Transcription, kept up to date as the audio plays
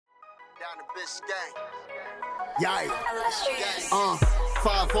Down the bitch gang. Yeah.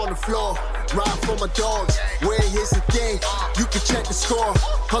 5 on the floor. Ride for my dogs. Where here's the thing. You can check the score.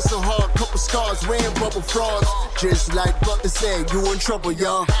 Hustle hard, couple scars, wearing bubble frogs. Just like Butler said, you in trouble,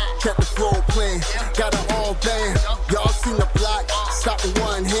 y'all. Kept the floor playing. Got it all band. Y'all seen the block. Stop with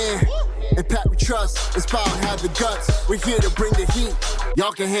one hand. And Pat we trust. It's power, have the guts. We're here to bring the heat.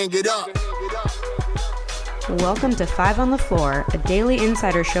 Y'all can hang it up. Welcome to 5 on the Floor, a daily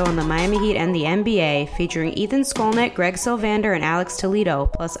insider show on the Miami Heat and the NBA, featuring Ethan Skolnick, Greg Sylvander, and Alex Toledo,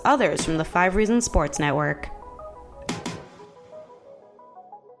 plus others from the 5 Reasons Sports Network.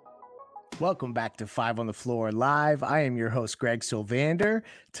 Welcome back to 5 on the Floor Live. I am your host, Greg Sylvander.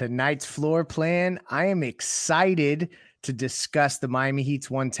 Tonight's floor plan, I am excited to discuss the Miami Heat's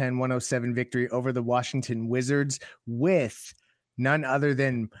 110-107 victory over the Washington Wizards with none other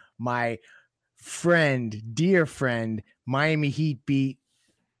than my dear friend, Miami Heat Beat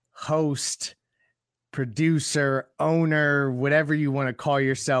host, producer, owner, whatever you want to call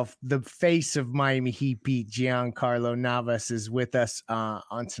yourself, the face of Miami Heat Beat, Giancarlo Navas, is with us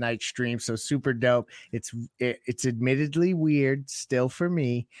on tonight's stream. So super dope. It's admittedly weird still for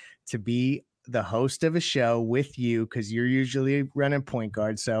me to be the host of a show with you because you're usually running point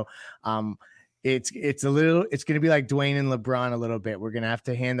guard. So it's going to be like Dwayne and LeBron a little bit. We're going to have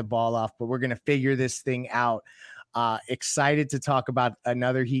to hand the ball off, but we're going to figure this thing out. Excited to talk about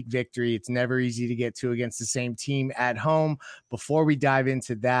another Heat victory. It's never easy to get to against the same team at home. Before we dive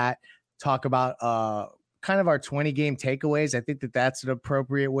into that, talk about kind of our 20-game takeaways. I think that's an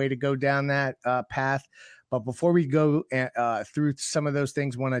appropriate way to go down that path. But before we go through some of those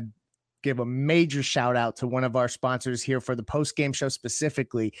things, want to give a major shout out to one of our sponsors here for the post-game show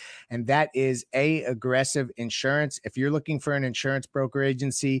specifically, and that is Aggressive Insurance. If you're looking for an insurance broker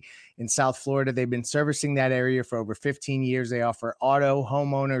agency in South Florida, they've been servicing that area for over 15 years. They offer auto,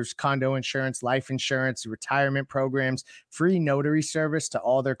 homeowners, condo insurance, life insurance, retirement programs, free notary service to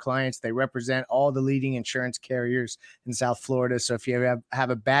all their clients. They represent all the leading insurance carriers in South Florida. So if you have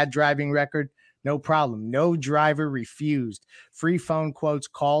a bad driving record, no problem. No driver refused. Free phone quotes.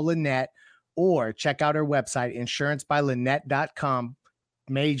 Call Lynette or check out her website, insurancebylynette.com.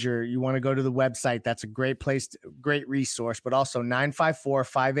 Major, you want to go to the website. That's a great place, great resource, but also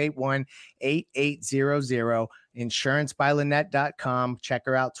 954-581-8800, insurancebylynette.com. Check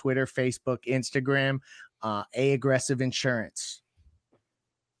her out, Twitter, Facebook, Instagram, Aggressive Insurance.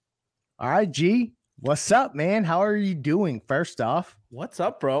 All right, G. What's up, man? How are you doing? First off, what's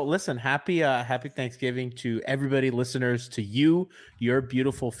up, bro? Listen, happy Thanksgiving to everybody, listeners, to you, your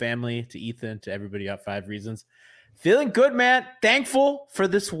beautiful family, to Ethan, to everybody at 5 Reasons. Feeling good, man. Thankful for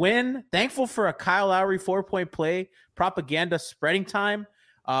this win. Thankful for a Kyle Lowry 4-point play, propaganda spreading time.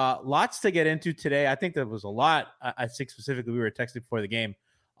 Lots to get into today. I think there was a lot. I think specifically we were texting before the game.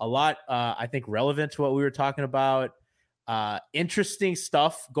 A lot, I think, relevant to what we were talking about. Interesting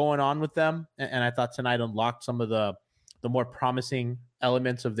stuff going on with them, and I thought tonight unlocked some of the more promising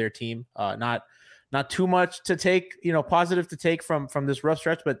elements of their team. Not too much to take, positive to take from this rough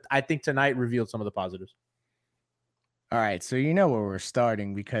stretch, but I think tonight revealed some of the positives. All right, so you know where we're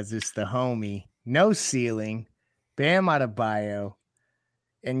starting because it's the homie, no ceiling, Bam Adebayo.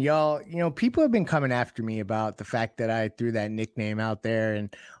 And y'all, people have been coming after me about the fact that I threw that nickname out there,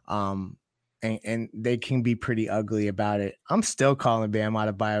 and they can be pretty ugly about it. I'm still calling Bam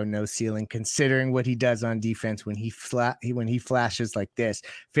Adebayo no ceiling, considering what he does on defense when he flashes like this.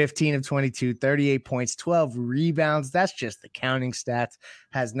 15 of 22, 38 points, 12 rebounds. That's just the counting stats.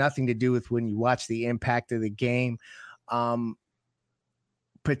 Has nothing to do with when you watch the impact of the game.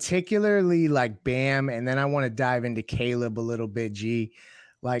 Particularly like Bam, and then I want to dive into Caleb a little bit, G.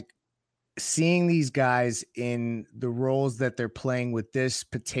 Like, seeing these guys in the roles that they're playing with this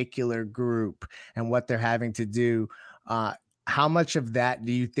particular group and what they're having to do, how much of that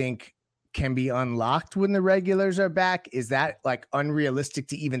do you think can be unlocked when the regulars are back? Is that like unrealistic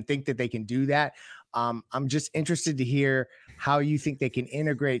to even think that they can do that? I'm just interested to hear how you think they can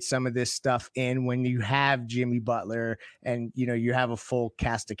integrate some of this stuff in when you have Jimmy Butler and, you have a full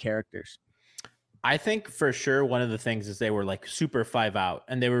cast of characters. I think for sure one of the things is they were like super 5 out,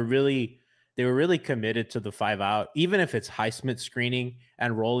 and they were really committed to the 5 out, even if it's Highsmith screening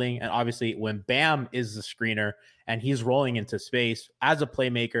and rolling. And obviously when Bam is the screener and he's rolling into space as a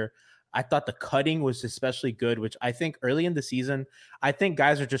playmaker, I thought the cutting was especially good, which I think early in the season, I think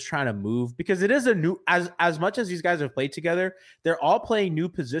guys are just trying to move because it is a new, as much as these guys have played together, they're all playing new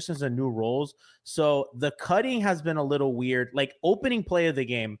positions and new roles. So the cutting has been a little weird. Like opening play of the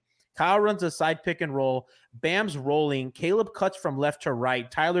game, Kyle runs a side pick and roll. Bam's rolling. Caleb cuts from left to right.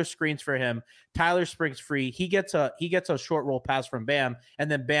 Tyler screens for him. Tyler springs free. He gets a short roll pass from Bam,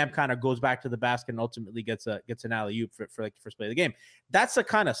 and then Bam kind of goes back to the basket and ultimately gets an alley-oop for like the first play of the game. That's the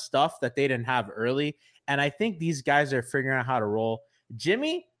kind of stuff that they didn't have early, and I think these guys are figuring out how to roll.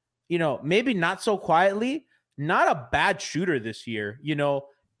 Jimmy, maybe not so quietly, not a bad shooter this year,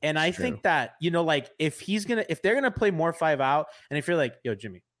 and I think that, like if they're going to play more 5 out, and if you're like, yo,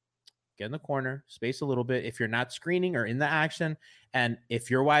 Jimmy, get in the corner, space a little bit. If you're not screening or in the action, and if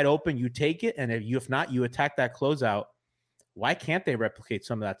you're wide open, you take it. And if not, you attack that closeout. Why can't they replicate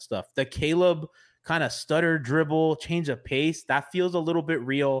some of that stuff? The Caleb kind of stutter dribble, change of pace, that feels a little bit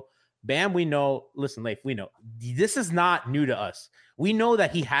real. Bam, we know, listen, Leif, we know this is not new to us. We know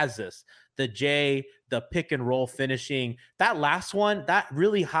that he has this. The J, the pick and roll finishing, that last one, that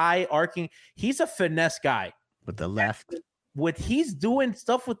really high arcing, he's a finesse guy. With the left. What he's doing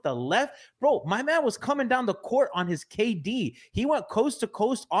stuff with the left, bro, my man was coming down the court on his KD. He went coast to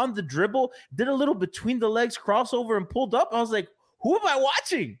coast on the dribble, did a little between the legs crossover and pulled up. I was like, who am I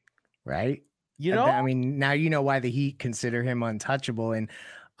watching? Right. I mean, now you know why the Heat consider him untouchable. And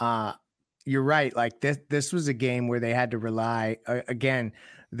you're right. Like this was a game where they had to rely again.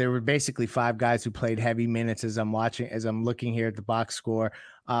 There were basically 5 guys who played heavy minutes as I'm looking here at the box score.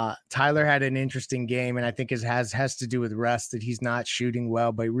 Tyler had an interesting game, and I think it has to do with rest, that he's not shooting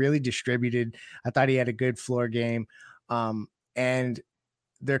well, but really distributed. I thought he had a good floor game. And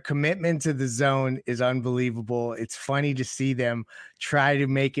their commitment to the zone is unbelievable. It's funny to see them try to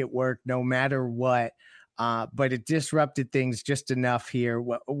make it work no matter what. But it disrupted things just enough here.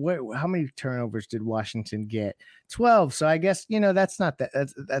 How many turnovers did Washington get? 12. So I guess, that's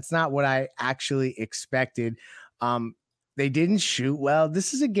not what I actually expected. They didn't shoot well.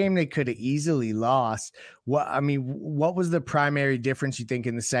 This is a game they could have easily lost. What was the primary difference you think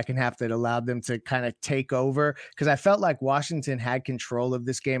in the second half that allowed them to kind of take over? Because I felt like Washington had control of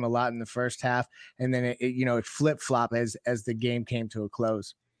this game a lot in the first half, and then it flip-flopped as the game came to a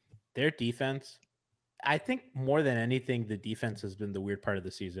close. Their defense, I think more than anything, the defense has been the weird part of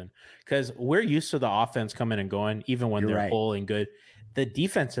the season, because we're used to the offense coming and going, even when they're whole and good. The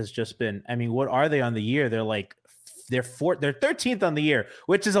defense has just been, what are they on the year? They're like, they're 13th on the year,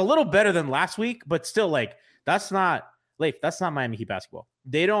 which is a little better than last week, but still, like, that's not Miami Heat basketball.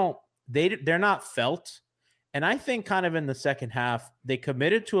 They're not felt. And I think kind of in the second half, they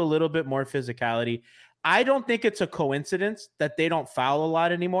committed to a little bit more physicality. I don't think it's a coincidence that they don't foul a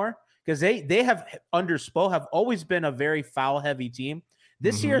lot anymore, because they have, under Spo, have always been a very foul-heavy team.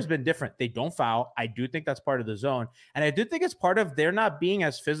 This year has been different. They don't foul. I do think that's part of the zone. And I do think it's part of they're not being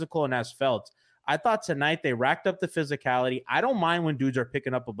as physical and as felt. I thought tonight they racked up the physicality. I don't mind when dudes are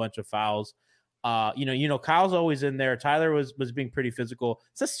picking up a bunch of fouls. Kyle's always in there. Tyler was being pretty physical.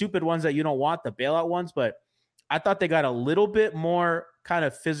 It's the stupid ones that you don't want, the bailout ones, but I thought they got a little bit more kind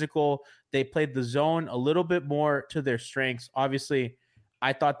of physical. They played the zone a little bit more to their strengths. Obviously,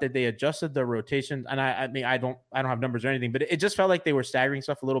 I thought that they adjusted the rotations, and I don't have numbers or anything, but it just felt like they were staggering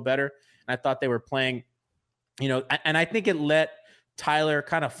stuff a little better. And I thought they were playing, and I think it let Tyler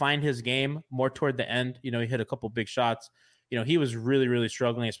kind of find his game more toward the end. He hit a couple big shots. He was really, really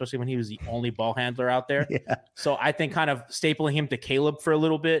struggling, especially when he was the only ball handler out there. Yeah. So I think kind of stapling him to Caleb for a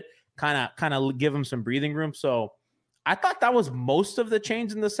little bit, kind of give him some breathing room. So I thought that was most of the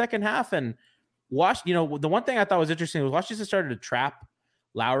change in the second half. And the one thing I thought was interesting was Washington started to trap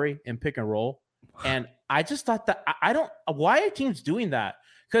Lowry and pick and roll. And I just thought that why are teams doing that?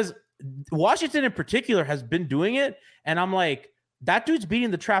 Because Washington in particular has been doing it. And I'm like, that dude's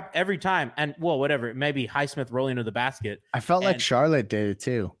beating the trap every time. And whatever, maybe Highsmith rolling to the basket. I felt like Charlotte did it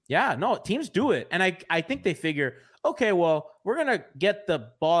too. Yeah, no, teams do it. And I think they figure, okay, well, we're going to get the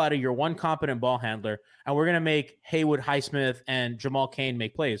ball out of your one competent ball handler, and we're going to make Haywood, Highsmith, and Jamal Cain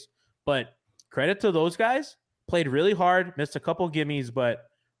make plays. But credit to those guys. Played really hard, missed a couple gimmies, but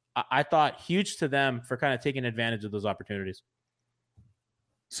I thought huge to them for kind of taking advantage of those opportunities.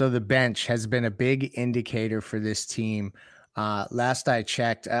 So the bench has been a big indicator for this team. Last I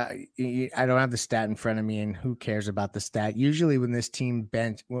checked, I don't have the stat in front of me, and who cares about the stat? Usually when this team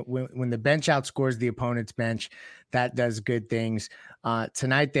when the bench outscores the opponent's bench, that does good things.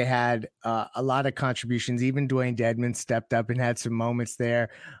 Tonight they had a lot of contributions. Even Dwayne Dedmon stepped up and had some moments there.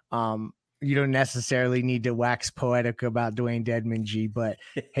 You don't necessarily need to wax poetic about Dwayne Dedmon, G, but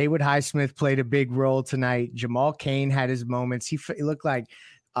Haywood Highsmith played a big role tonight. Jamal Cain had his moments. He looked like,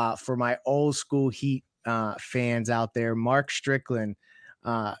 for my old school Heat fans out there, Mark Strickland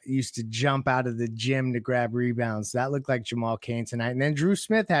used to jump out of the gym to grab rebounds. That looked like Jamal Cain tonight. And then Drew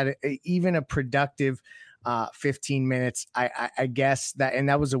Smith had even a productive 15 minutes. I guess that, and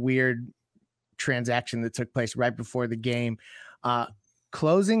that was a weird transaction that took place right before the game.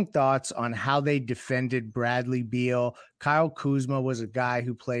 Closing thoughts on how they defended Bradley Beal. Kyle Kuzma was a guy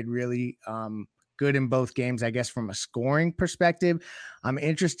who played really good in both games, I guess, from a scoring perspective. I'm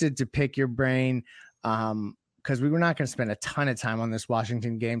interested to pick your brain because we were not going to spend a ton of time on this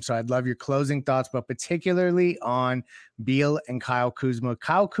Washington game. So I'd love your closing thoughts, but particularly on Beal and Kyle Kuzma.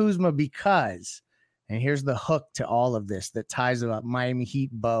 Kyle Kuzma because, and here's the hook to all of this that ties a Miami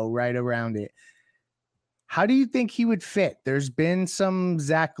Heat bow right around it. How do you think he would fit? There's been some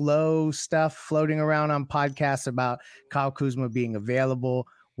Zach Lowe stuff floating around on podcasts about Kyle Kuzma being available.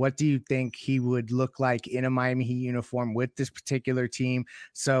 What do you think he would look like in a Miami Heat uniform with this particular team?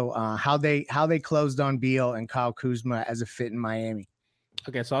 So how they closed on Beal and Kyle Kuzma as a fit in Miami.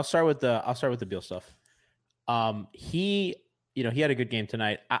 Okay, so I'll start with the Beal stuff. He had a good game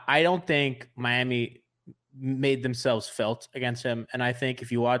tonight. I don't think Miami made themselves felt against him, and I think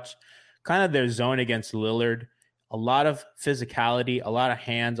if you watch kind of their zone against Lillard, a lot of physicality, a lot of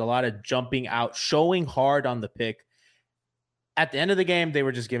hands, a lot of jumping out, showing hard on the pick. At the end of the game, they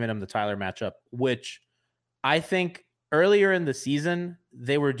were just giving him the Tyler matchup, which I think earlier in the season,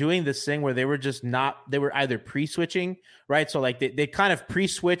 they were doing this thing where they were either pre-switching, right? So like they kind of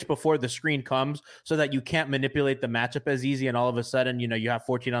pre-switch before the screen comes so that you can't manipulate the matchup as easy. And all of a sudden, you have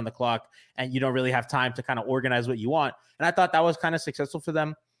 14 on the clock and you don't really have time to kind of organize what you want. And I thought that was kind of successful for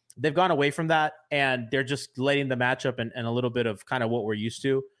them. They've gone away from that and they're just letting the matchup and a little bit of kind of what we're used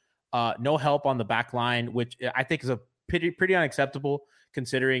to. No help on the back line, which I think is a pretty unacceptable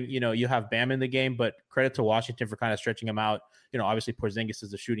considering, you have Bam in the game, but credit to Washington for kind of stretching him out. Obviously Porzingis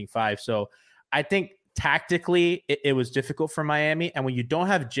is a shooting 5. So I think tactically it was difficult for Miami. And when you don't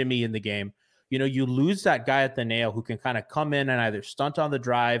have Jimmy in the game, you lose that guy at the nail who can kind of come in and either stunt on the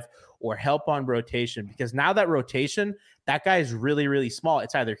drive or help on rotation, because now that rotation, that guy is really, really small.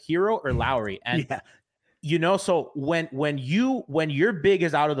 It's either Hero or Lowry. And, so when your big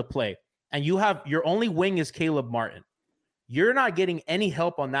is out of the play and you have your only wing is Caleb Martin, you're not getting any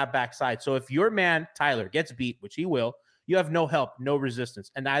help on that backside. So if your man, Tyler, gets beat, which he will, you have no help, no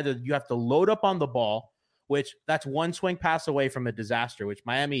resistance. And either you have to load up on the ball, which that's one swing pass away from a disaster, which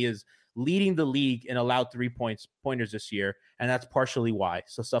Miami is leading the league in allowed 3-pointers this year. And that's partially why.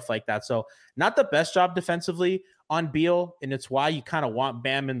 So stuff like that. So not the best job defensively on Beal. And it's why you kind of want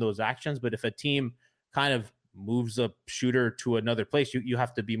Bam in those actions. But if a team kind of moves a shooter to another place, you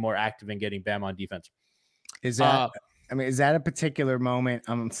have to be more active in getting Bam on defense. Is that a particular moment?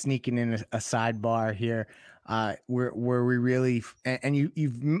 I'm sneaking in a sidebar here. Where we really, and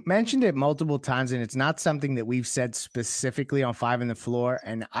you've mentioned it multiple times, and it's not something that we've said specifically on 5 on the Floor.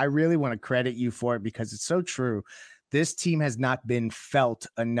 And I really want to credit you for it because it's so true. This team has not been felt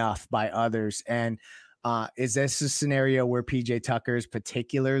enough by others. And is this a scenario where PJ Tucker is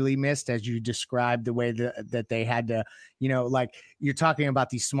particularly missed, as you described the way that they had to, like you're talking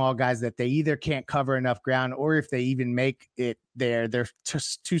about these small guys that they either can't cover enough ground, or if they even make it there, they're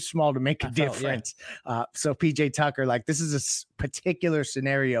just too small to make a difference. So PJ Tucker, like this is a particular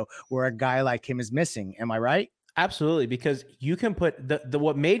scenario where a guy like him is missing. Am I right? Absolutely, because you can put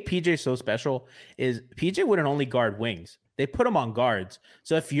what made PJ so special is PJ wouldn't only guard wings. They put him on guards.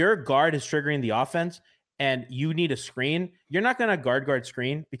 So if your guard is triggering the offense and you need a screen, you're not going to guard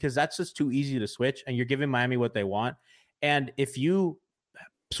screen because that's just too easy to switch, and you're giving Miami what they want. And if you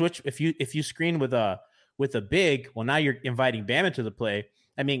switch, if you screen with a big, well, now you're inviting Bam into the play.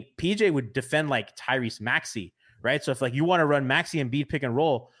 I mean, PJ would defend like Tyrese Maxey, right? So if like you want to run Maxey and Embiid pick and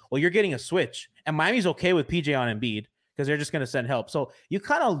roll, well, you're getting a switch, and Miami's okay with PJ on Embiid because they're just going to send help. So you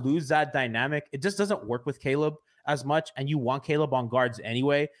kind of lose that dynamic. It just doesn't work with Caleb as much, and you want Caleb on guards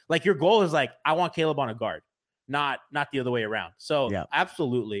anyway. Like your goal is like, I want Caleb on a guard, not the other way around. So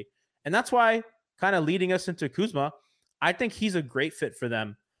Absolutely. And that's why kind of leading us into Kuzma, I think he's a great fit for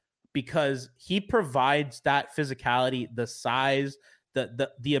them because he provides that physicality, the size,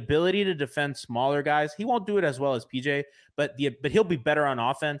 the ability to defend smaller guys. He won't do it as well as PJ, but he'll be better on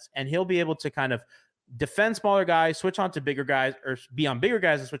offense, and he'll be able to kind of defend smaller guys, switch on to bigger guys, or be on bigger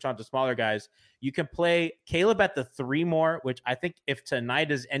guys and switch on to smaller guys. You can play Caleb at the 3 more, which I think if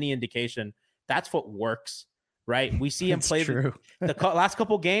tonight is any indication, that's what works, right? We see him play the last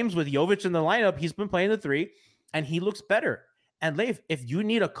couple games with Jovic in the lineup. He's been playing the 3, and he looks better. And Leif, if you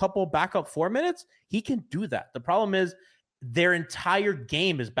need a couple backup 4 minutes, he can do that. The problem is their entire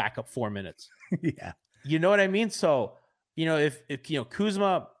game is backup 4 minutes. Yeah. You know what I mean? So, if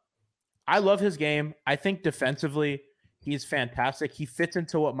Kuzma, I love his game. I think defensively, he's fantastic. He fits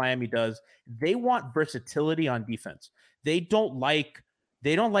into what Miami does. They want versatility on defense. They don't like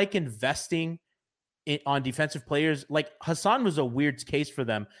investing on defensive players. Like Hassan was a weird case for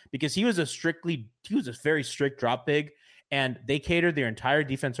them because he was a very strict drop big, and they catered their entire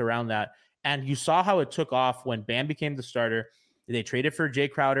defense around that. And you saw how it took off when Bam became the starter. They traded for Jay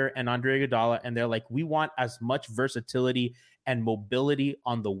Crowder and Andre Iguodala, and they're like, we want as much versatility and mobility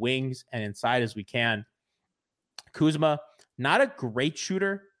on the wings and inside as we can. Kuzma, not a great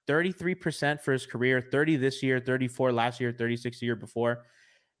shooter, 33% for his career, 30 this year, 34 last year, 36 the year before.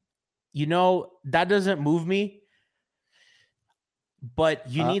 That doesn't move me, but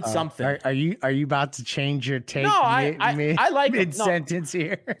you need something. Are you about to change your take? No, I like mid sentence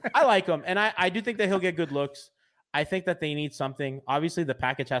here. I like him, and I do think that he'll get good looks. I think that they need something. Obviously, the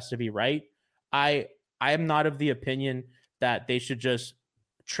package has to be right. I am not of the opinion that they should just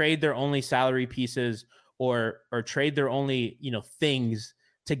trade their only salary pieces or trade their only things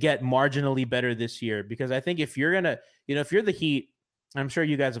to get marginally better this year. Because I think if you're gonna, if you're the Heat, I'm sure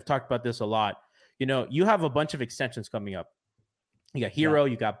you guys have talked about this a lot. You have a bunch of extensions coming up. You got Hero,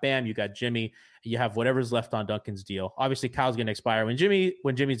 you got Bam, you got Jimmy, you have whatever's left on Duncan's deal. Obviously, Kyle's going to expire when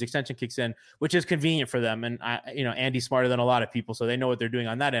Jimmy's extension kicks in, which is convenient for them. And Andy's smarter than a lot of people, so they know what they're doing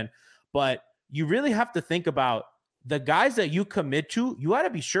on that end. But you really have to think about the guys that you commit to. You got to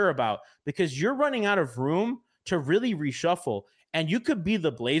be sure about, because you're running out of room to really reshuffle. And you could be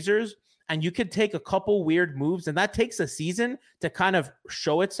the Blazers, and you could take a couple weird moves, and that takes a season to kind of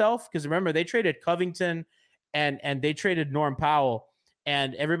show itself. Because remember, they traded Covington and they traded Norm Powell,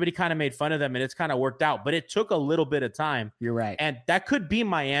 and everybody kind of made fun of them, and it's kind of worked out, but it took a little bit of time. You're right. And that could be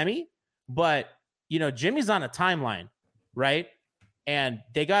Miami, but Jimmy's on a timeline, right? And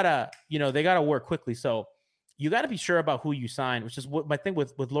they gotta work quickly. So you got to be sure about who you sign, which is what my thing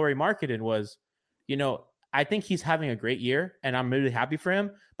with Lauri Markkanen was. I think he's having a great year, and I'm really happy for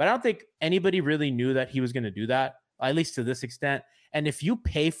him, but I don't think anybody really knew that he was going to do that, at least to this extent. And if you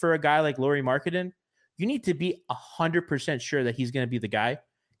pay for a guy like Lauri Markkanen, you need to be 100% sure that he's going to be the guy.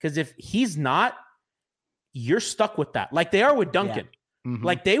 Because if he's not, you're stuck with that. Like they are with Duncan. Yeah. Mm-hmm.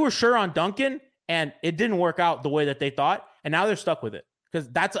 Like they were sure on Duncan, and it didn't work out the way that they thought. And now they're stuck with it because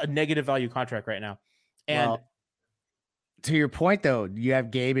that's a negative value contract right now. And to your point, though, you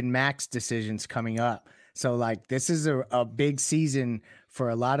have Gabe and Max decisions coming up. So like this is a big season for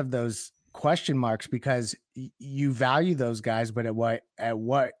a lot of those question marks, because you value those guys, but at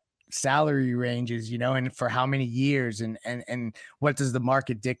what salary ranges, and for how many years, and what does the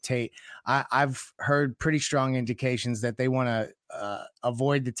market dictate? I've heard pretty strong indications that they want to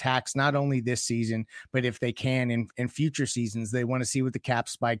avoid the tax, not only this season, but if they can in future seasons. They want to see what the cap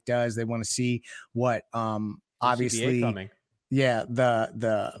spike does. They want to see what obviously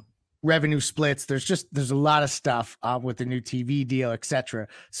the revenue splits. There's a lot of stuff with the new TV deal, etc.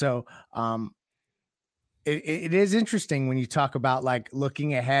 So it is interesting when you talk about like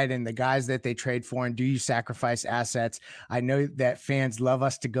looking ahead and the guys that they trade for, and do you sacrifice assets? I know that fans love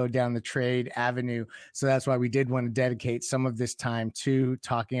us to go down the trade avenue, so that's why we did want to dedicate some of this time to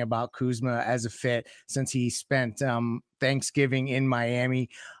talking about Kuzma as a fit, since he spent Thanksgiving in Miami.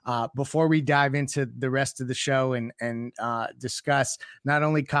 Before we dive into the rest of the show and discuss not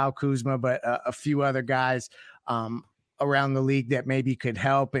only Kyle Kuzma, but a few other guys around the league that maybe could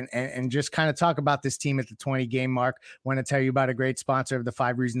help, and just kind of talk about this team at the 20 game mark, want to tell you about a great sponsor of the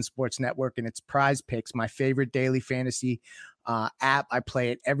 5 Reasons Sports Network, and it's Prize Picks, my favorite daily fantasy app. I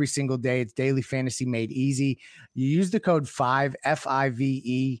play it every single day. It's daily fantasy made easy. You use the code 5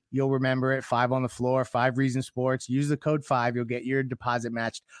 FIVE. You'll remember it. 5 on the floor, 5 Reasons Sports. Use the code 5. You'll get your deposit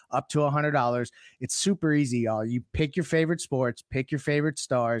matched up to $100. It's super easy, y'all. You pick your favorite sports, pick your favorite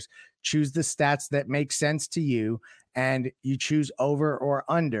stars, choose the stats that make sense to you, and you choose over or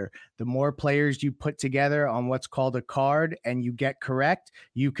under. The more players you put together on what's called a card and you get correct,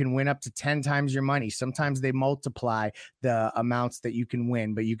 you can win up to 10 times your money. Sometimes they multiply the amounts that you can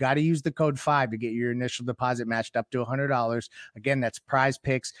win, but you got to use the code 5 to get your initial deposit matched up to $100. Again, that's Prize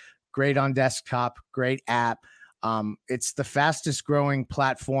Picks. Great on desktop, great app. It's the fastest growing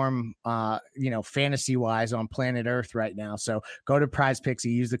platform, fantasy wise on planet Earth right now. So go to Prize Picks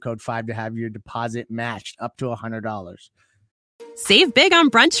and use the code 5 to have your deposit matched up to $100. Save big on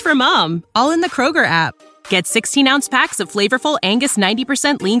brunch for mom, all in the Kroger app. Get 16-ounce packs of flavorful Angus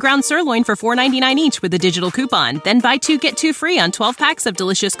 90% lean ground sirloin for $4.99 each with a digital coupon. Then buy 2, get 2 free on 12 packs of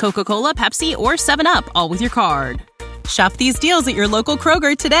delicious Coca-Cola, Pepsi, or 7-Up, all with your card. Shop these deals at your local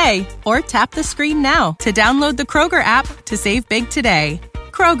Kroger today, or tap the screen now to download the Kroger app to save big today.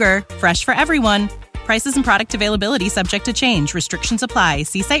 Kroger, fresh for everyone. Prices and product availability subject to change. Restrictions apply.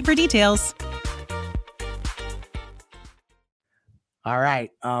 See site for details. All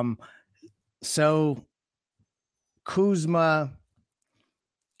right. So Kuzma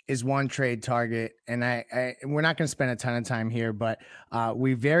is one trade target, and we're not going to spend a ton of time here, but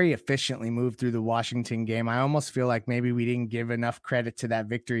we very efficiently moved through the Washington game. I almost feel like maybe we didn't give enough credit to that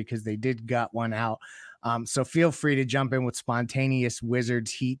victory because they did gut one out. So feel free to jump in with spontaneous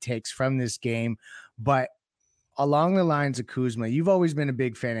Wizards Heat takes from this game. But along the lines of Kuzma, you've always been a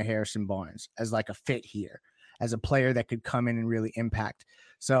big fan of Harrison Barnes as like a fit here, as a player that could come in and really impact.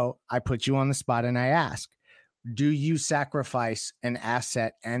 So I put you on the spot and I ask, do you sacrifice an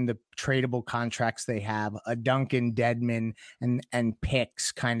asset and the tradable contracts they have, a Duncan Dedman and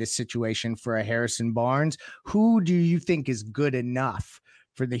picks kind of situation for a Harrison Barnes? Who do you think is good enough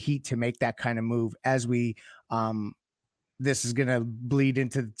for the Heat to make that kind of move as we this is going to bleed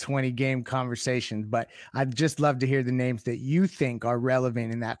into the 20 game conversation, but I'd just love to hear the names that you think are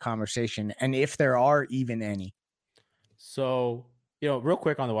relevant in that conversation, and if there are even any. So, real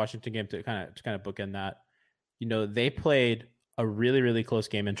quick on the Washington game to kind of bookend that, they played a really, really close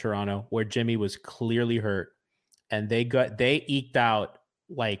game in Toronto where Jimmy was clearly hurt, and they eked out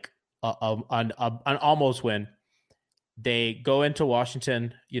like an almost win. They go into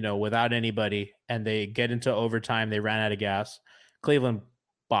Washington, without anybody, and they get into overtime. They ran out of gas. Cleveland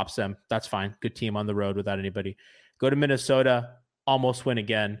bops them. That's fine. Good team on the road without anybody. Go to Minnesota, almost win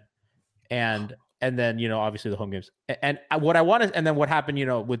again. And then, obviously the home games. And what I want to, and then what happened,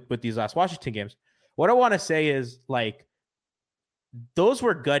 with these last Washington games, what I want to say is like, those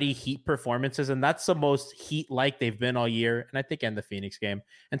were gutty Heat performances, and that's the most Heat-like they've been all year. And I think in the Phoenix game,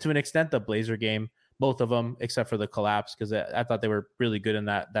 and to an extent, the Blazer game, both of them, except for the collapse, because I thought they were really good in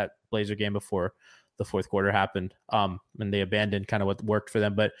that Blazer game before the fourth quarter happened. And they abandoned kind of what worked for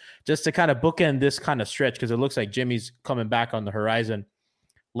them. But just to kind of bookend this kind of stretch, because it looks like Jimmy's coming back on the horizon.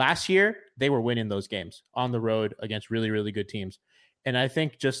 Last year, they were winning those games on the road against really, really good teams. And I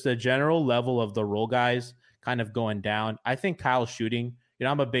think just the general level of the role guys kind of going down. I think Kyle's shooting.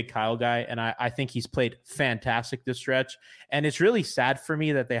 I'm a big Kyle guy, and I think he's played fantastic this stretch. And it's really sad for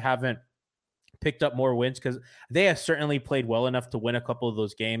me that they haven't picked up more wins, because they have certainly played well enough to win a couple of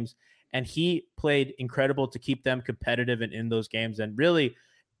those games. And he played incredible to keep them competitive and in those games. And really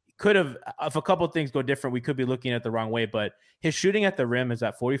could have, if a couple of things go different, we could be looking at the wrong way, but his shooting at the rim is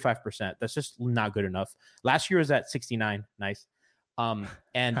at 45%. That's just not good enough. Last year was at 69. Nice.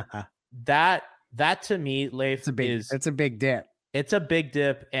 And that to me, Leif, it's a big dip. It's a big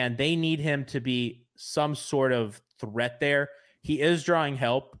dip, and they need him to be some sort of threat there. He is drawing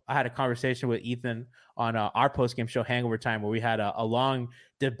help. I had a conversation with Ethan on our post-game show Hangover Time where we had a long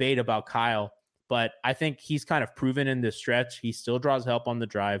debate about Kyle, but I think he's kind of proven in this stretch. He still draws help on the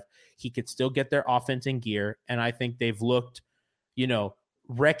drive. He could still get their offense in gear, and I think they've looked,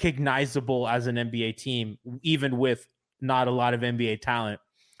 recognizable as an NBA team, even with not a lot of NBA talent,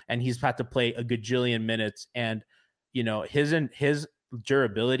 and he's had to play a gajillion minutes, and, his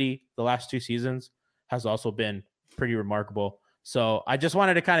durability the last two seasons has also been pretty remarkable. So I just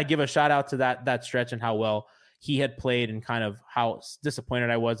wanted to kind of give a shout out to that stretch and how well he had played, and kind of how disappointed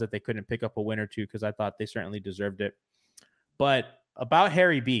I was that they couldn't pick up a win or two, because I thought they certainly deserved it. But about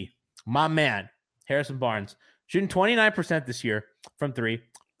Harry B, my man, Harrison Barnes, shooting 29% this year from three.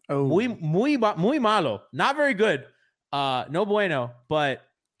 Oh, muy malo. Not very good. No bueno. But,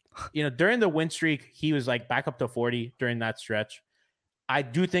 during the win streak, he was like back up to 40 during that stretch. I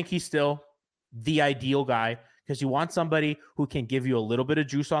do think he's still the ideal guy, because you want somebody who can give you a little bit of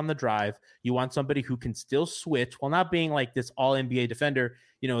juice on the drive. You want somebody who can still switch while not being like this all NBA defender,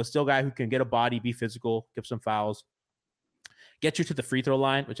 still a guy who can get a body, be physical, give some fouls, get you to the free throw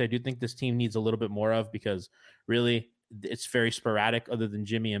line, which I do think this team needs a little bit more of, because really it's very sporadic other than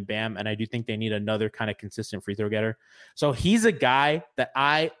Jimmy and Bam. And I do think they need another kind of consistent free throw getter. So he's a guy that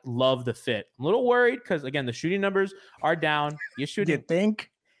I love the fit. I'm a little worried because, again, the shooting numbers are down. You're shooting. You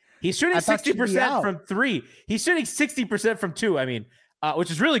think? He's shooting 60% from three. He's shooting 60% from two. I mean, which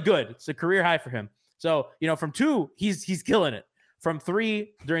is really good. It's a career high for him. So, from two, he's killing it. From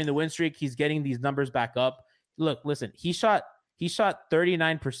three during the win streak, he's getting these numbers back up. Look, listen, he shot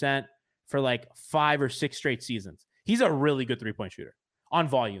 39% for like 5 or 6 straight seasons. He's a really good 3-point shooter on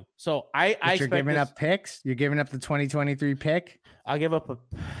volume. So you're giving up picks. You're giving up the 2023 pick. I'll give up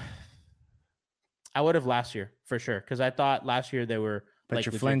I would have last year for sure, because I thought last year they were. But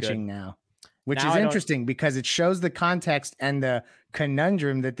you're flinching now, which is interesting because it shows the context and the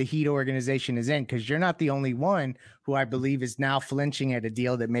conundrum that the Heat organization is in, because you're not the only one who I believe is now flinching at a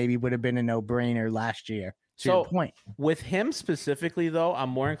deal that maybe would have been a no-brainer last year. To your point. With him specifically, though, I'm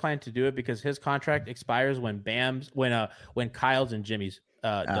more inclined to do it because his contract expires when Kyle's and Jimmy's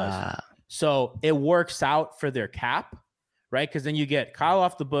does. So it works out for their cap, right? Because then you get Kyle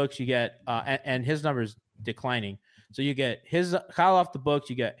off the books, you get and his numbers declining. So you get his Kyle off the books,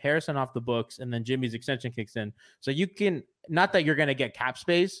 you get Harrison off the books, and then Jimmy's extension kicks in. So you can, not that you're going to get cap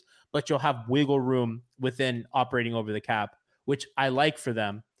space, but you'll have wiggle room within operating over the cap, which I like for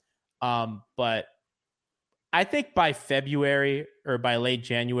them. But I think by February or by late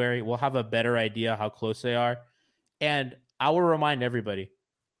January, we'll have a better idea how close they are. And I will remind everybody,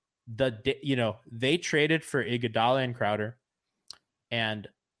 they traded for Iguodala and Crowder, and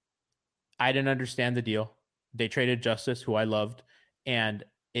I didn't understand the deal. They traded Justice, who I loved, and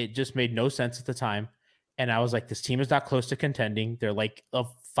it just made no sense at the time. And I was like, this team is not close to contending. They're like a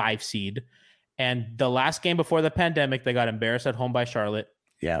 5 seed. And the last game before the pandemic, they got embarrassed at home by Charlotte.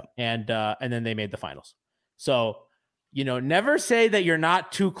 Yeah. And then they made the finals. So, never say that you're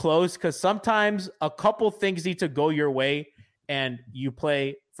not too close, because sometimes a couple things need to go your way and you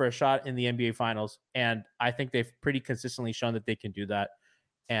play for a shot in the NBA finals. And I think they've pretty consistently shown that they can do that.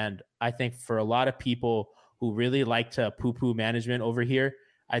 And I think for a lot of people who really like to poo-poo management over here,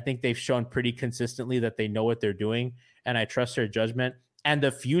 I think they've shown pretty consistently that they know what they're doing, and I trust their judgment. And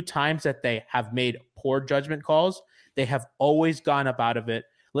the few times that they have made poor judgment calls, they have always gone up out of it.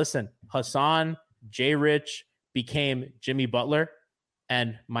 Listen, Hassan, Jay Rich became Jimmy Butler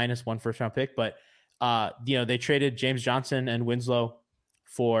and minus 1 first-round pick, but they traded James Johnson and Winslow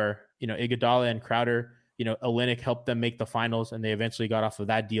for Iguodala and Crowder. Olynyk helped them make the finals, and they eventually got off of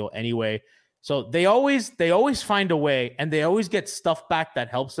that deal anyway. So they always find a way, and they always get stuff back that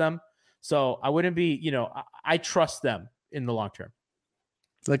helps them. So I wouldn't be, I trust them in the long term.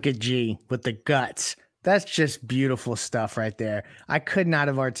 Look at G with the guts. That's just beautiful stuff right there. I could not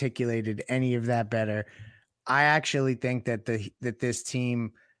have articulated any of that better. I actually think that this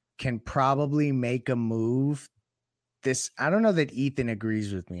team can probably make a move. I don't know that Ethan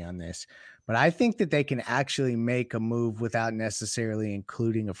agrees with me on this, but I think that they can actually make a move without necessarily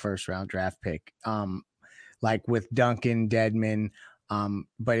including a first-round draft pick, like with Duncan, Dedmon,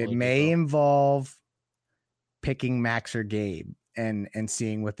 but it may involve picking Max or Gabe and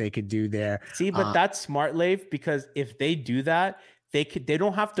seeing what they could do there. See, but that's smart, Leif, because if they do that, they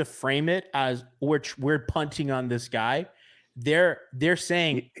don't have to frame it as we're punting on this guy. They're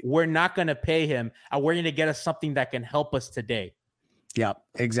saying we're not going to pay him, and we're going to get us something that can help us today. Yep,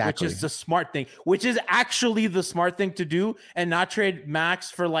 exactly. Which is the smart thing, which is actually the smart thing to do, and not trade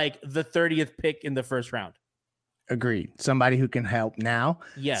Max for like the 30th pick in the first round. Agreed. Somebody who can help now.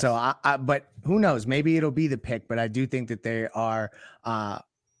 Yes. So but who knows? Maybe it'll be the pick, but I do think that they are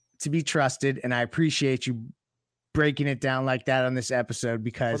to be trusted, and I appreciate you breaking it down like that on this episode,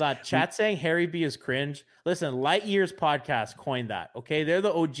 because chat saying Harry B is cringe. Listen, Light Years podcast coined that. Okay, they're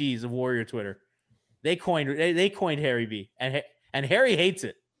the OGs of Warrior Twitter. They coined Harry B, and Harry hates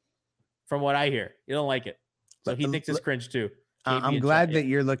it. From what I hear, he don't like it, so he thinks it's cringe too. I'm glad that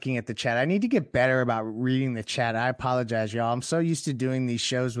you're looking at the chat. I need to get better about reading the chat. I apologize, y'all. I'm so used to doing these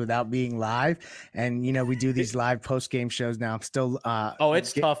shows without being live, and we do these live post game shows now. I'm still.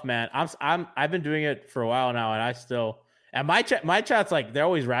 It's tough, man. I've been doing it for a while now, and I still. And my chat's like, they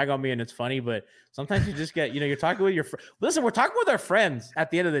always rag on me, and it's funny, but sometimes you just get, you're talking with your listen, we're talking with our friends at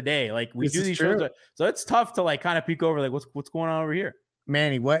the end of the day. Like we do these shows, so it's tough to like kind of peek over, like what's going on over here.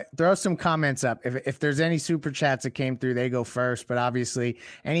 Manny, throw some comments up. If there's any super chats that came through, they go first. But obviously,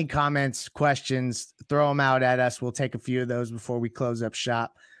 any comments, questions, throw them out at us. We'll take a few of those before we close up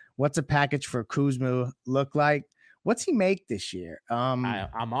shop. What's a package for Kuzma look like? What's he make this year? I'm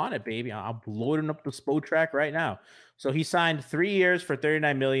on it, baby. I'm loading up the SPO track right now. So he signed 3 years for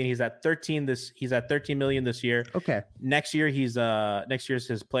 $39 million. He's at 13 million this year. Okay. Next year's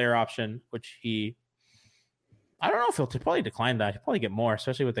his player option, which I don't know if he'll probably decline that. He'll probably get more,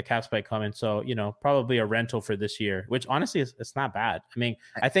 especially with the cap spike coming. So, probably a rental for this year, which honestly it's not bad. I mean,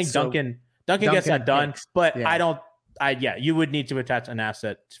 I think Duncan gets that done, but yeah. You would need to attach an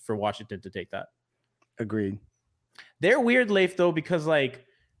asset for Washington to take that. Agreed. They're weird, Leif, though, because like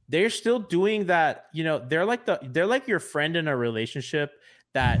they're still doing that. They're like your friend in a relationship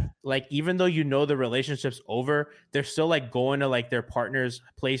that like, even though the relationship's over, they're still like going to like their partner's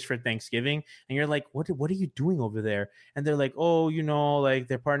place for Thanksgiving. And you're like, what are you doing over there? And they're like, oh, like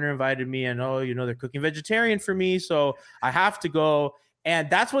their partner invited me, and they're cooking vegetarian for me, so I have to go.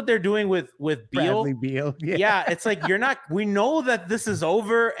 And that's what they're doing with Beal. Bradley Beal. Yeah. It's like, we know that this is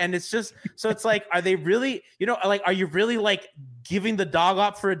over, and it's just, so it's like, are they really, like, are you really like giving the dog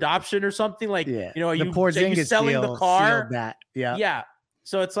up for adoption or something? Like, are you selling the car? That. Yeah. Yeah.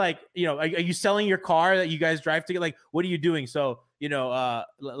 So it's like, are you selling your car that you guys drive together? Like, what are you doing? So,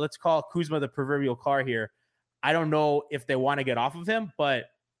 let's call Kuzma the proverbial car here. I don't know if they want to get off of him, but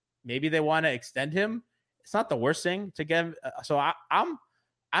maybe they want to extend him. It's not the worst thing to get him. So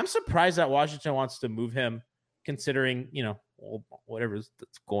I'm surprised that Washington wants to move him. considering, whatever's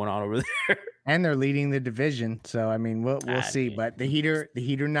that's going on over there. And they're leading the division. So, I mean, we'll see. But the Heat are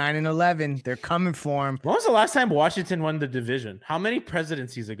 9-11. They're coming for him. When was the last time Washington won the division? How many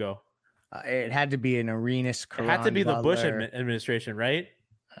presidencies ago? It had to be an Arenas. It had to be the Bush administration, right?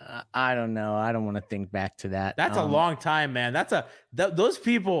 I don't know. I don't want to think back to that. That's a long time, man. Those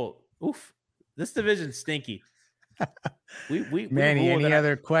people. Oof, this division's stinky. Manny, any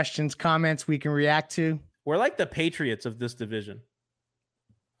other questions, comments we can react to? We're like the Patriots of this division.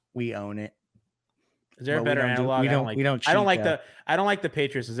 We own it. Is there a better analog? I don't like the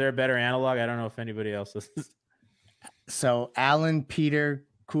Patriots. Is there a better analog? I don't know if anybody else is. So Alan Peter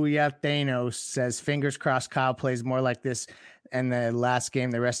Cuyatenos says, fingers crossed Kyle plays more like this in the last game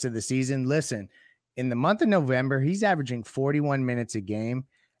the rest of the season. Listen, in the month of November, he's averaging 41 minutes a game,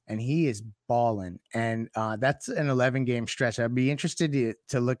 and he is balling. And that's an 11-game stretch. I'd be interested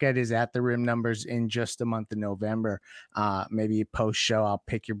to look at his at the rim numbers in just the month of November. Maybe a post show. I'll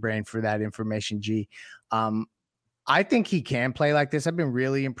pick your brain for that information, G. I think he can play like this. I've been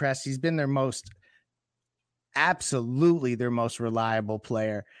really impressed. He's been absolutely their most reliable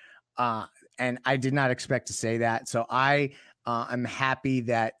player. And I did not expect to say that. So I'm happy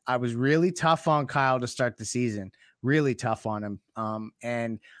that I was really tough on Kyle to start the season. Really tough on him.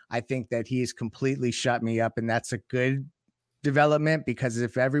 And I think that he's completely shut me up, and that's a good development, because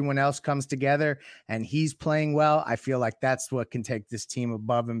if everyone else comes together and he's playing well, I feel like that's what can take this team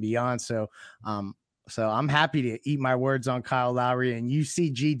above and beyond. So I'm happy to eat my words on Kyle Lowry, and you see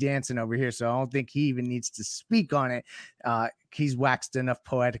G dancing over here. So I don't think he even needs to speak on it. He's waxed enough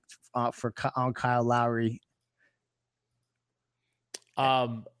poetic on Kyle Lowry.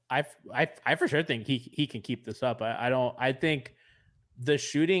 I for sure think he can keep this up. I think the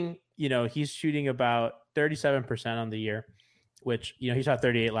shooting, he's shooting about 37% on the year, which, he shot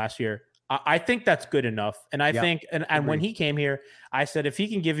 38 last year. I think that's good enough. And I think, and when he came here, I said, if he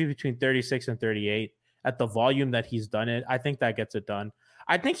can give you between 36 and 38 at the volume that he's done it, I think that gets it done.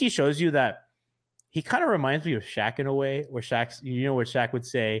 I think he shows you that he kind of reminds me of Shaq in a way, where Shaq would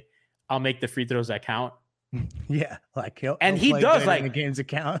say, I'll make the free throws that count. Yeah, like he does, like, the game's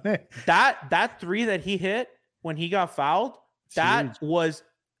account. that three that he hit when he got fouled, that was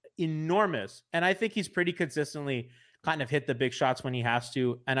enormous. And I think he's pretty consistently kind of hit the big shots when he has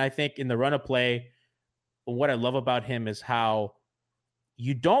to. And I think in the run of play, what I love about him is how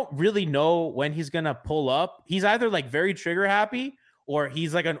you don't really know when he's gonna pull up. He's either like very trigger happy or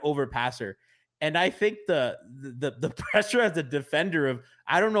he's like an overpasser. And I think the pressure as a defender of,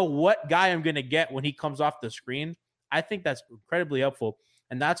 I don't know what guy I'm going to get when he comes off the screen, I think that's incredibly helpful.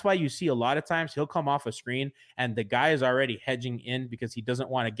 And that's why you see a lot of times he'll come off a screen and the guy is already hedging in because he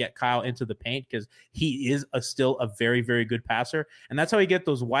doesn't want to get Kyle into the paint, because he is still a very, very good passer. And that's how he get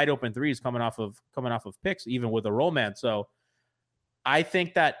those wide open threes coming off of picks, even with a roll man. So I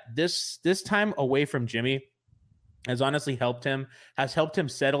think that this time away from Jimmy has honestly helped him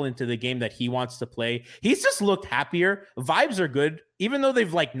settle into the game that he wants to play. He's just looked happier. Vibes are good, even though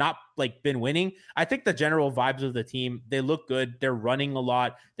they've not been winning. I think the general vibes of the team, they look good. They're running a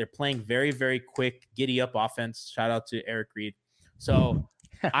lot. They're playing very, very quick, giddy up offense. Shout out to Eric Reed. So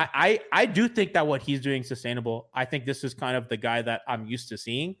I do think that what he's doing is sustainable. I think this is kind of the guy that I'm used to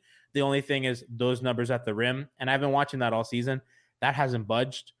seeing. The only thing is those numbers at the rim, and I've been watching that all season. That hasn't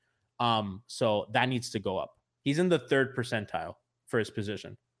budged. So that needs to go up. He's in the 3rd percentile for his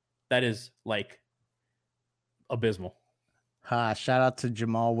position. That is abysmal. Shout out to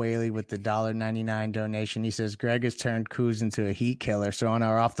Jamal Whaley with the $1.99 donation. He says, Greg has turned Kuz into a heat killer. So on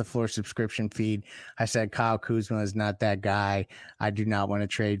our off the floor subscription feed, I said, Kyle Kuzma is not that guy. I do not want to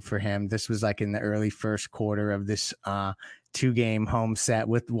trade for him. This was like in the early first quarter of this 2-game home set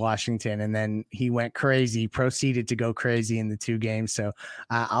with Washington. And then he went crazy, proceeded to go crazy in the 2 games. So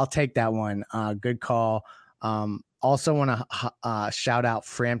I'll take that one. Good call. Also want to shout out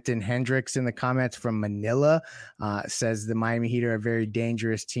Frampton Hendricks in the comments from Manila. Says the Miami Heat are a very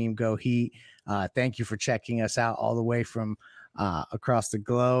dangerous team. Go Heat. Thank you for checking us out all the way from across the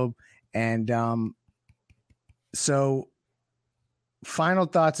globe. And so final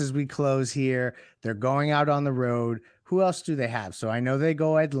thoughts as we close here. They're going out on the road. Who else do they have? So I know they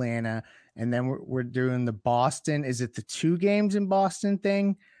go Atlanta, and then we're doing the Boston. Is it the 2 games in Boston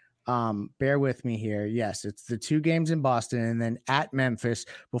thing? Bear with me here. Yes, it's the 2 games in Boston and then at Memphis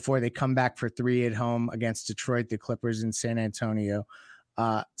before they come back for 3 at home against Detroit, the Clippers, and San Antonio.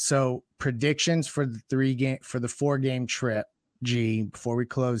 So predictions for the 4-game trip, G, before we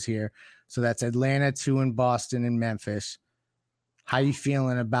close here. So that's Atlanta, 2 in Boston, and Memphis. How you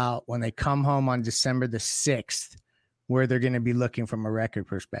feeling about when they come home on December the 6th, where they're going to be looking from a record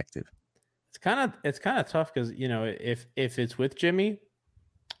perspective? it's kind of tough because if it's with Jimmy,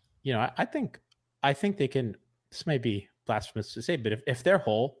 I think they can. This might be blasphemous to say, but if they're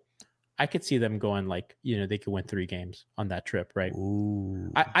whole, I could see them going like they could win 3 games on that trip, right?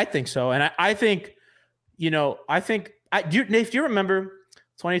 Ooh. I think so, and I think if you remember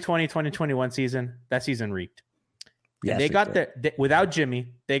 2020 2021 season, that season reeked. Yes, they got without Jimmy.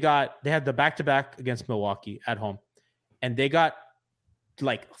 They had the back-to-back against Milwaukee at home, and they got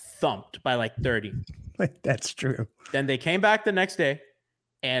like thumped by like 30. That's true. Then they came back the next day,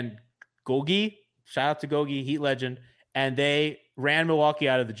 and Gogi, shout out to Gogi, Heat legend, and they ran Milwaukee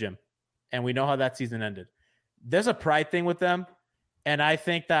out of the gym. And we know how that season ended. There's a pride thing with them, and I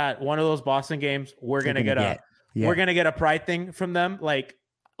think that one of those Boston games we're gonna get a pride thing from them. Like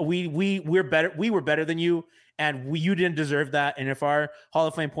we're better. We were better than you. And you didn't deserve that. And if our future Hall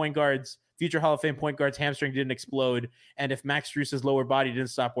of Fame point guards hamstring didn't explode, and if Max Strus's lower body didn't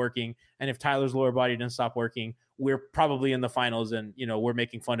stop working, and if Tyler's lower body didn't stop working, we're probably in the finals, and we're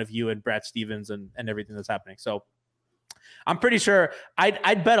making fun of you and Brad Stevens and everything that's happening. So I'm pretty sure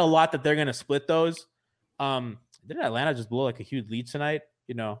I'd bet a lot that they're gonna split those. Didn't Atlanta just blow like a huge lead tonight?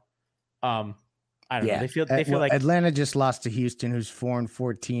 I don't know. They feel like Atlanta just lost to Houston, who's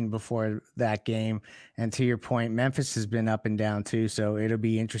 4-14 before that game. And to your point, Memphis has been up and down too, so it'll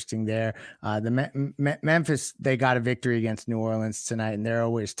be interesting there. Memphis, they got a victory against New Orleans tonight, and they're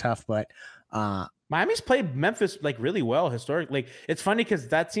always tough. But Miami's played Memphis like really well historically. Like, it's funny because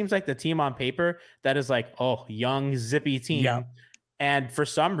that seems like the team on paper that is like, oh, young, zippy team. Yeah. And for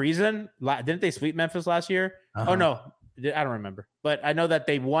some reason, didn't they sweep Memphis last year? Uh-huh. Oh no, I don't remember. But I know that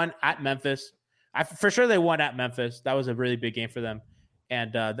they won at Memphis. For sure they won at Memphis. That was a really big game for them.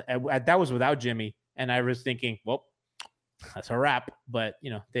 And that was without Jimmy. And I was thinking, well, that's a wrap. But,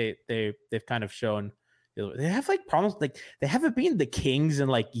 they've kind of shown they have like problems. Like they haven't been the Kings in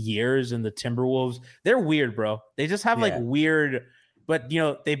like years, and the Timberwolves. They're weird, bro. They just have like weird, but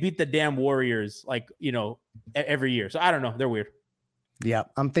they beat the damn Warriors like, every year. So I don't know. They're weird. Yeah,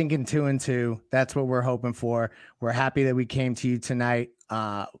 I'm thinking 2-2. That's what we're hoping for. We're happy that we came to you tonight.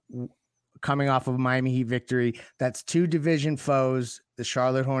 Coming off of a Miami Heat victory. That's 2 division foes, the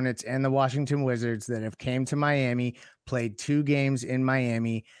Charlotte Hornets and the Washington Wizards, that have came to Miami, played 2 games in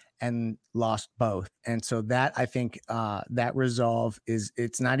Miami, and lost both. And so that, I think, that resolve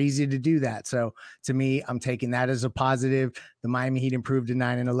it's not easy to do that. So to me, I'm taking that as a positive. The Miami Heat improved to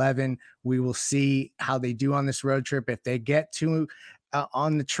 9-11. We will see how they do on this road trip. If they get to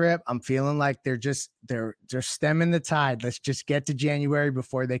on the trip, I'm feeling like they're stemming the tide. Let's just get to January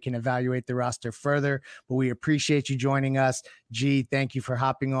before they can evaluate the roster further. But we appreciate you joining us. G, thank you for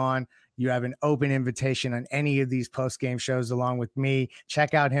hopping on. You have an open invitation on any of these post-game shows along with me.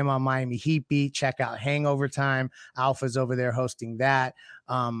 Check out him on Miami Heat Beat. Check out Hangover Time. Alpha's over there hosting that.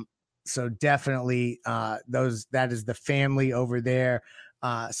 So definitely that is the family over there.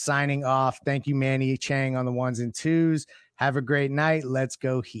 Signing off. Thank you, Manny Chang, on the 1s and 2s. Have a great night. Let's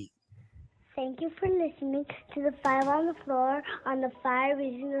go Heat. Thank you for listening to the 5 on the Floor on the 5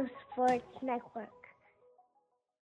 Regional Sports Network.